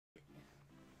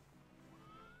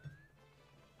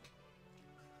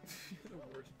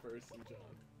person,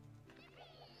 John.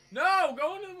 No,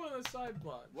 go into one of the side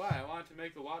plots. Why? I wanted to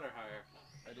make the water higher.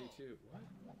 I do too. What?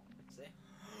 See?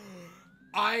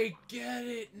 I get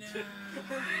it now.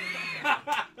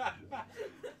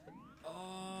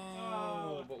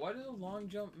 Oh, but why does a long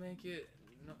jump make it?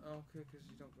 No, okay, because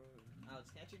you don't go.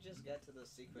 Alex, can't you just get to the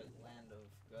secret land of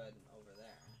good over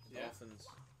there? Yeah. Dolphins.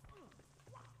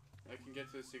 I can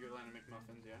get to the secret land and make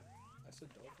muffins, yeah? I said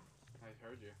dolphins. I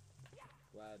heard you.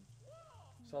 Glad.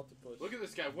 Salted puss. Look at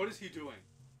this guy. What is he doing?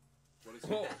 What is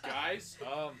he Oh. Guys?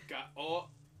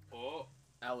 Oh.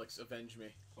 Alex, avenge me.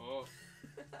 Oh.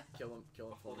 Kill him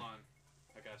for Hold me. on.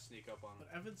 I gotta sneak up on him.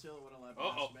 But Evan's the only one alive.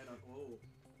 Uh-oh. Oh.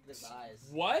 His eyes.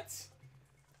 What?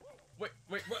 Wait,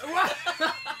 what? Wow,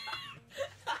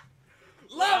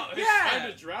 Love, I'm yeah!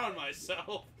 trying to drown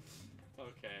myself.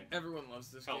 Okay. Everyone loves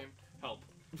this game. Help.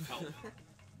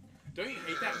 Don't you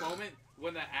hate that moment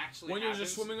when that actually When happens? you're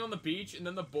just swimming on the beach and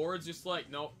then the board's just like,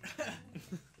 nope.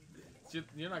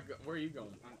 You're not where are you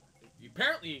going?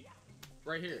 Apparently,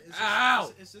 right here.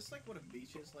 Ow! Is this like what a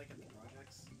beach is like at the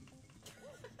projects?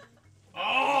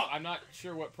 Oh! I'm not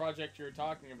sure what project you're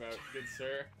talking about, good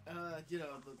sir. You know,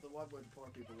 the one where poor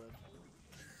people live.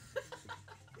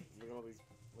 Look at all these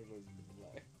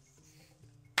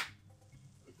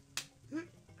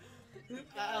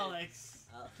Alex,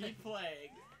 keep playing.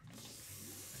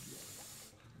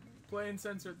 Play and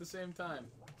censor at the same time.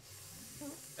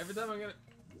 Every time I'm gonna...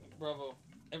 Bravo.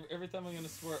 Every time I'm gonna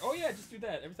swear... Oh yeah, just do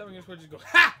that. Every time I'm gonna swear, just go,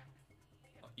 HA!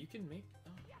 Oh, you can make...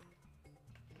 Oh.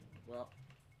 Well.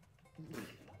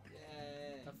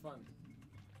 Yay. Have fun.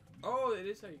 Oh, it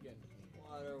is how you get...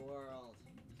 Water world.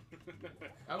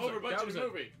 That was a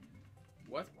movie.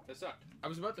 What? That sucked. I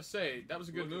was about to say, that was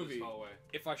a good Look at this movie hallway.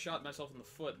 if I shot myself in the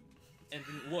foot and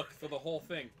didn't look for the whole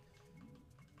thing.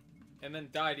 And then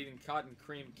died eating cotton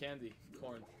cream candy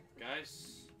corn.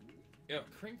 Guys. Yeah,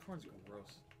 cream corn's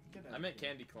gross. I meant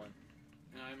candy corn.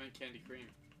 No, I meant candy cream.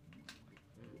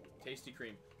 Tasty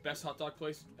cream. Best hot dog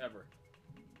place ever.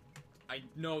 I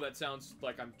know that sounds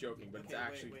like I'm joking, but it's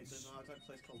actually Wait, there's a hot dog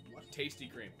place called what? Tasty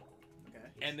Cream. Okay.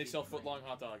 And they sell foot-long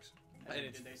hot dogs. And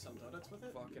it's did they sell donuts with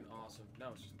it? fucking awesome. No,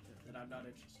 it's just... Then I'm not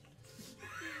interested.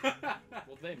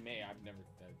 Well, they may. I've never...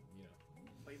 you know.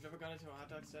 But you've never gone into a hot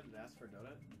dog stand and asked for a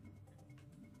donut?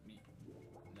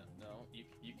 No,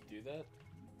 you could do that?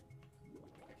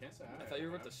 I can't say I thought you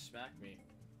were about to smack me.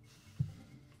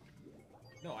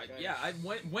 No, Okay. yeah, I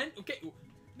went... Okay,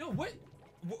 no,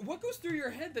 what goes through your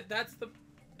head that's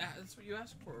what you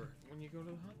ask for when you go to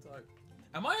the hot dog?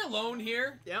 Am I alone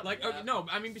here? Yep. Like, okay, no,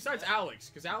 I mean, besides Alex,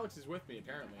 because Alex is with me,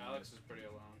 apparently. Alex is pretty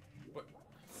alone. But,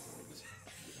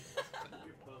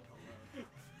 You're both alone.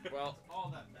 well, All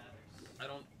that matters.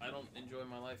 I don't enjoy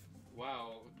my life.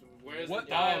 Wow. Where's What,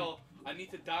 the dial? I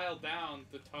need to dial down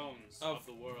the tones of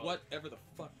the world. Whatever the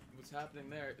fuck was happening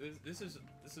there. This is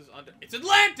under... It's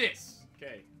Atlantis!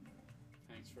 Okay.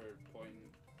 Thanks for pointing.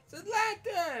 It's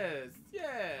Atlantis! Yeah!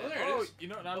 Oh, there it is. You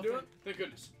know what I'm doing? Thank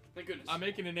goodness. Thank goodness. I'm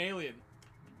making an alien.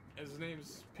 His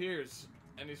name's Piers,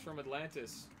 and he's from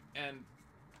Atlantis. And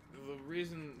the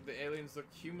reason the aliens look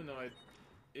humanoid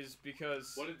is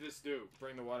because... What did this do?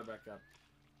 Bring the water back up.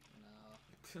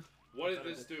 No. What did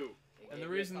this do? They And gave the you a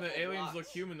reason the couple aliens look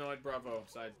blocks. humanoid, bravo,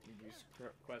 side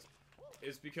quest,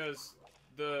 is because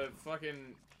the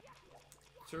fucking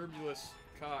turbulous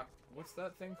cock, what's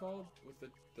that thing called? With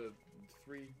the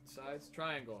three sides?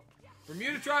 Triangle.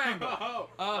 Bermuda Triangle!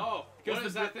 What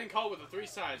is the- that thing called with the three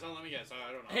sides? Oh, let me guess.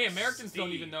 I don't know. Hey, Americans don't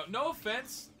Steve. even know. No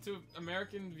offense to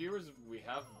American viewers, we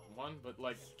have one, but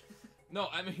like, no,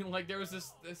 I mean, like, there was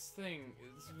this thing,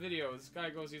 this video, this guy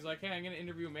goes, he's like, hey, I'm gonna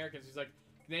interview Americans. He's like,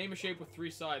 name a shape with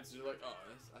three sides. You're like, oh,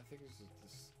 I think it's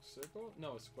a circle?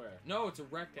 No, a square. No, it's a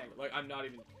rectangle. Like, I'm not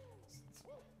even, it's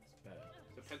bad.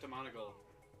 The pentamonagle.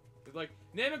 It's like,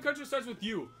 name a country that starts with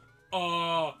U.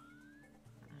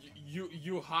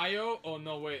 Ohio? Oh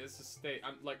no, wait, it's a state.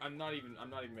 I'm not even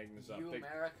making this up. You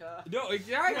America? No,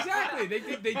 yeah, exactly. They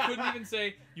couldn't even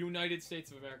say United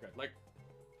States of America. Like,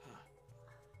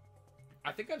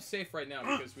 I think I'm safe right now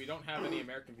because we don't have any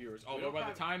American viewers. Although by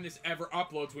the time this ever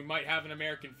uploads, we might have an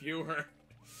American viewer.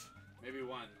 Maybe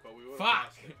one, but we would.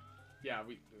 Fuck. Yeah,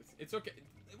 it's okay.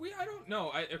 I don't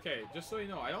know. Okay, just so you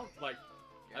know, I don't like.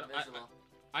 You're invisible.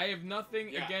 I have nothing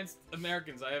Yeah. against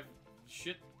Americans. I have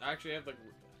shit. Actually, I have like.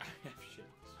 I have shit.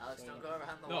 Alex, don't go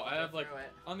around the No, wall. I have go like through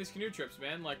it. on these canoe trips,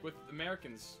 man. Like with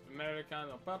Americans,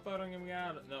 Americano, Papa don't get me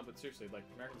out. No, but seriously, like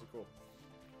Americans are cool.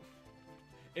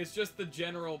 It's just the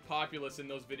general populace in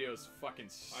those videos fucking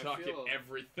suck at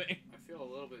everything. I feel a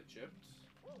little bit gypped.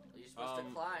 You're supposed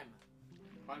to climb.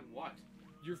 Climb what?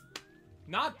 You're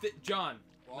not that John.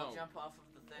 Wall no. jump off of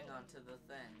the thing onto the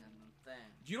thing. And thing.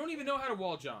 You don't even know how to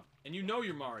wall jump, and you know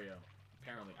you're Mario.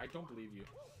 Apparently, I don't believe you,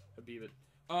 Habib.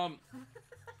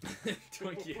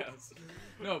 Twinkie House.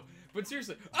 No, but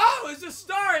seriously. Oh, there's a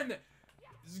star in there.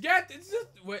 It's just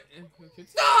wait.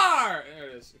 Star. There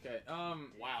it is. Okay.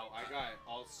 Wow, I got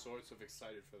all sorts of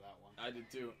excited for that one. I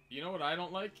did too. You know what I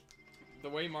don't like? The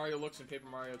way Mario looks in Paper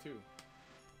Mario 2.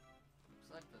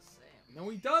 It's like the same. No,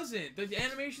 he doesn't. The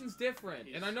animation's different.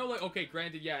 And I know, like, okay,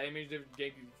 granted, yeah, animation's different,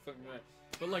 game, fucking,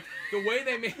 but like the way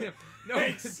they made him. No,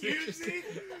 Excuse me.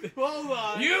 Hold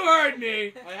on. You heard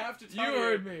me. I have to tell You you.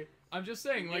 heard me. I'm just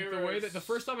saying, like the way that Yours. the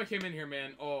first time I came in here,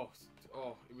 man. Oh,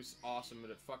 it was awesome, but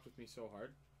it fucked with me so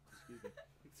hard. Excuse me.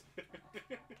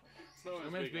 Snowman's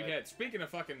Snowman's big head. Speaking of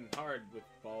fucking hard with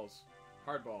balls,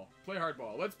 hardball. Play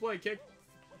hardball. Let's play kick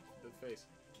the face.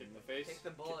 Kick in the face. Kick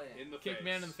the boy. In the face. Kick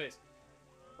man in the face.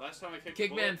 Last time I kicked Kick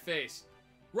the man face.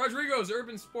 Rodrigo's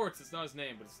Urban Sports. It's not his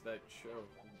name, but it's that show of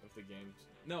the games.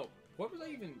 No, what was I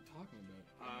even talking about?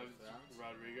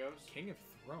 Rodrigo's. King of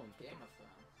Thrones. Game of Thrones.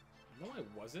 No, I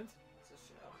wasn't. It's a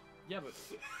show. Yeah, but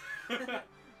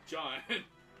John.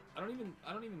 I don't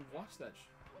even watch that.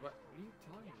 What are you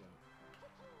talking about?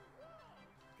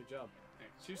 Good job.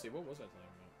 Thanks. Seriously, what was I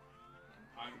talking about?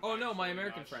 I'm Oh, no, my actually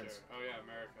American not friends. Sure. Oh yeah,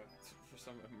 America. For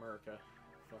some America,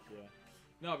 fuck yeah.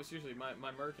 No, but seriously, my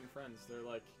American friends, they're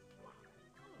like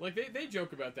they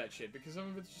joke about that shit because some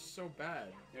of it's just so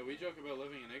bad. Yeah, we joke about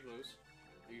living in igloos,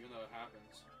 even though it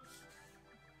happens.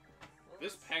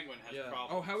 This penguin has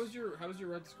problems. Oh, how was your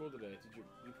ride to school today? Did your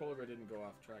polar bear didn't go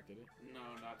off track, did he? No,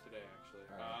 not today actually.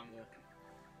 Alright,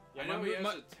 yeah. I know he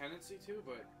has a tendency to,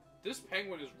 but this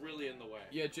penguin is really in the way.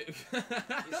 Yeah,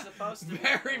 He's supposed to be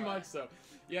very in the way. much so.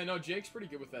 Yeah, no, Jake's pretty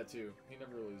good with that too. He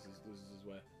never really loses his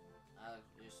way.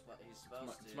 He's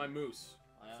supposed to. It's my moose.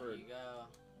 Oh, yeah, for- here you go.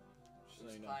 Just so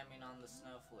He's you know. climbing on the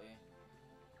snow flea.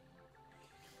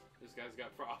 This guy's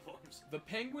got problems. The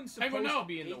penguin's supposed Penguin, no! to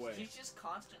be in the way. He's just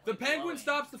constantly. The penguin blowing.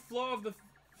 stops the flow of the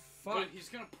fuck. But he's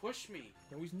gonna push me.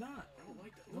 No, he's not. I don't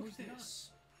like that. No, Look at he's not. this.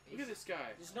 Look at this guy.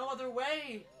 There's no other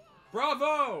way.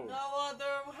 Bravo! No other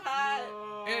hat.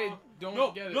 No. Hey, don't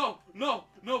no, get it.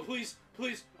 no, please,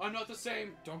 I'm not the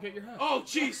same. Don't get your hat. Oh,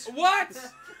 jeez. What?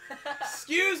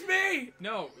 Excuse me?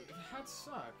 No, hats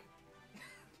suck.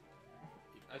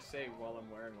 I say while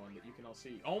I'm wearing one that you can all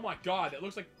see. Oh my god, that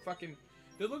looks like fucking...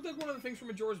 That looked like one of the things from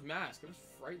Majora's Mask. It was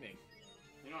frightening.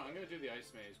 You know, I'm gonna do the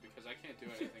ice maze because I can't do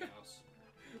anything else.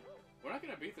 We're not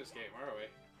gonna beat this game, are we?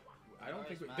 I don't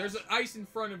think... Majora's There's Mask. ice in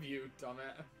front of you,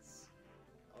 dumbass.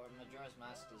 Or Majora's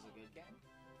Mask is a good game.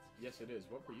 Yes, it is.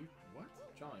 What were you... What?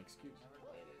 John, excuse me.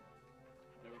 Never played it.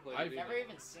 Never played I've it Never either.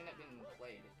 even seen it being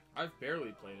played. I've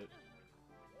barely played it.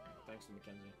 Thanks to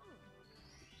Mackenzie.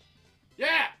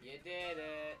 Yeah! You did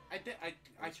it. I did. I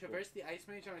That's cool. traversed the ice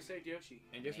mage and I saved Yoshi.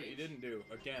 And guess what you didn't do?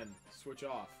 Again, switch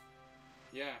off.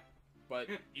 Yeah. But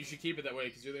you should keep it that way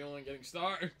because you're the only one getting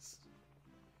stars.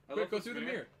 I Quick, love go this through the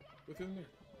mirror. Go through the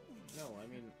mirror. No, I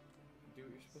mean, do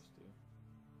what you're supposed to do.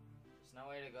 There's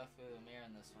no way to go through the mirror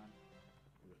in this one.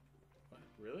 What?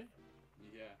 Really?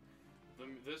 Yeah.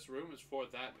 This room is for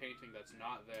that painting that's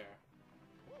not there.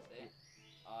 See?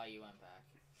 Oh, you went back.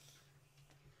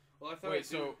 Well, I thought Wait, I'd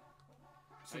do-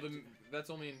 so that's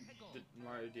only in the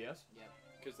Mario DS?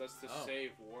 Because that's the Oh.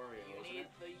 save Wario, You isn't need it?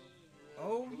 the...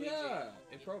 Oh Luigi.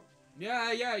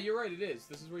 yeah, yeah, you're right. It is.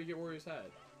 This is where you get Wario's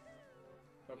head.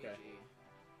 Okay. Luigi.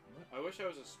 I wish I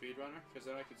was a speedrunner, because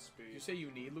then I could speed. Did you say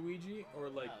you need Luigi or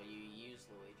like? No, you use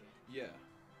Luigi. Yeah.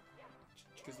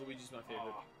 Because Luigi's my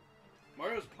favorite. Aw.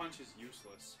 Mario's punch is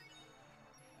useless.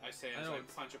 I say I as know, I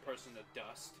it's- punch a person to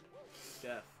dust.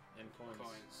 Death and coins.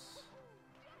 Coins.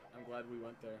 I'm glad we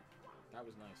went there. That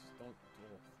was nice. Don't.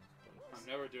 I'm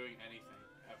never doing anything,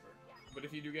 ever. But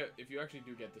if you actually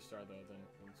do get the star though, then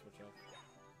switch off.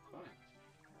 Fine.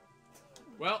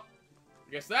 Well,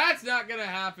 I guess that's not gonna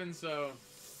happen. So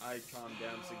I calmed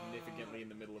down significantly in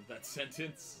the middle of that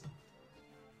sentence.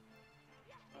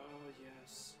 Oh,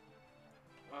 yes.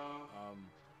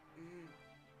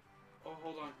 Oh,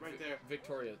 hold on. Right there.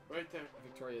 Victoria. Right there.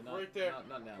 Victoria, not Right there.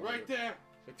 Not now. Right there.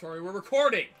 Victoria, we're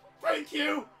recording. Thank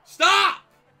you! Stop!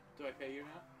 Do I pay you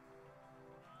now?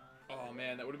 Oh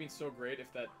man, that would have been so great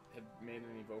if that had made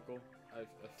any vocal. I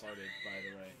farted, by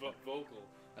the way. Vocal.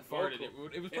 I farted. Vocal.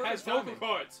 It was It has perfect vocal timing.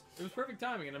 cords. It was perfect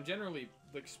timing, and I'm generally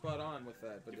like spot on with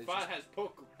that. But Your it's file just, has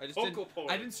vocal, I just vocal didn't.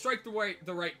 cords. I didn't strike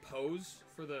the right pose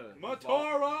for the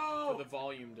Motoro! for the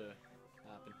volume to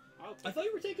happen. I'll take I thought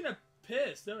you were taking a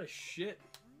piss, not a shit.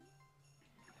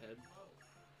 Head.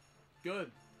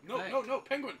 Good. No, Thanks. no, no,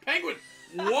 penguin! Penguin!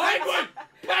 What?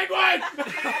 Penguin! Penguin!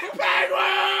 Penguin!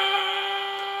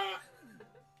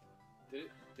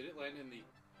 Did it land in the...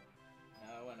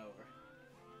 No, it went over.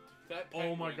 That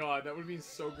penguin, Oh my god, that would be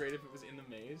so great if it was in the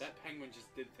maze. That penguin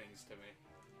just did things to me.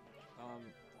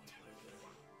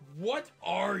 What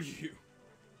are you?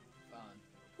 Fun.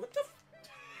 What the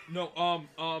No,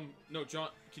 no, John,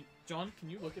 can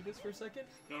you look at this for a second?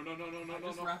 No, I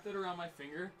just wrapped it around my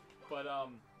finger, but,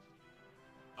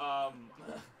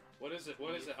 What is it?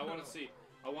 What is it? I want to see.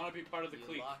 I want to be part of the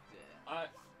clique. Locked it.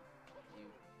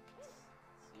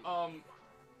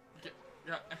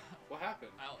 What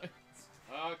happened? Alex.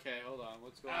 Okay, hold on.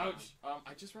 What's going on? Ouch.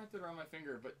 I just wrapped it around my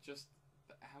finger, but just,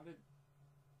 how did...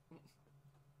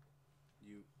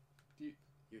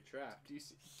 You're trapped. Do you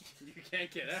see? You can't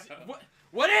get out.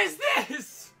 What is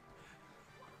this?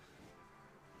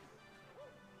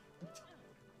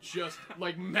 Just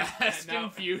like mass Now-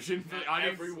 confusion for the Now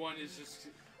audience. everyone is just.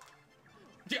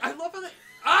 Dude, I love how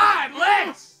they.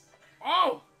 Legs!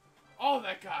 Oh,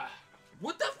 that guy.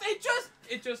 What the?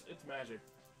 It's magic.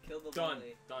 Kill the Done.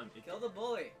 bully. Done. Kill the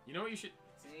bully. You know what you should?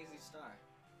 It's an easy star.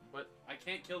 I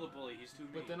can't kill the bully. He's too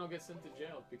mean. But then I'll get sent to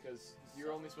jail because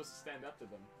you're only supposed to stand up to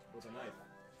them with a knife.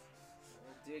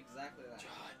 We'll do exactly that.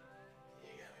 John,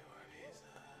 you got me more pizza.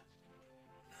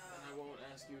 And I won't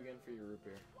ask you again for your root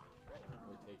beer.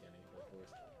 Or take any, of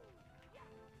course.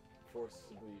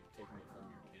 Forcibly taking it from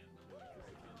your can, by the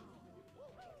way, because the can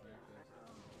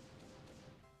is only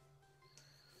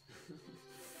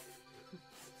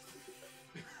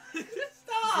good.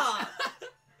 Stop!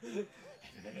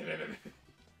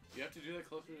 You have to do that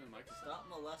closer to the microphone. Stop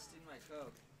molesting my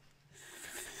Coke.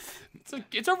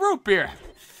 It's a root beer.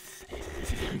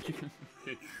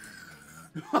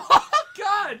 Oh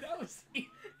God, that was.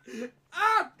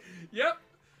 Ah, yep,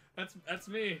 that's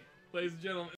me, ladies and gentlemen.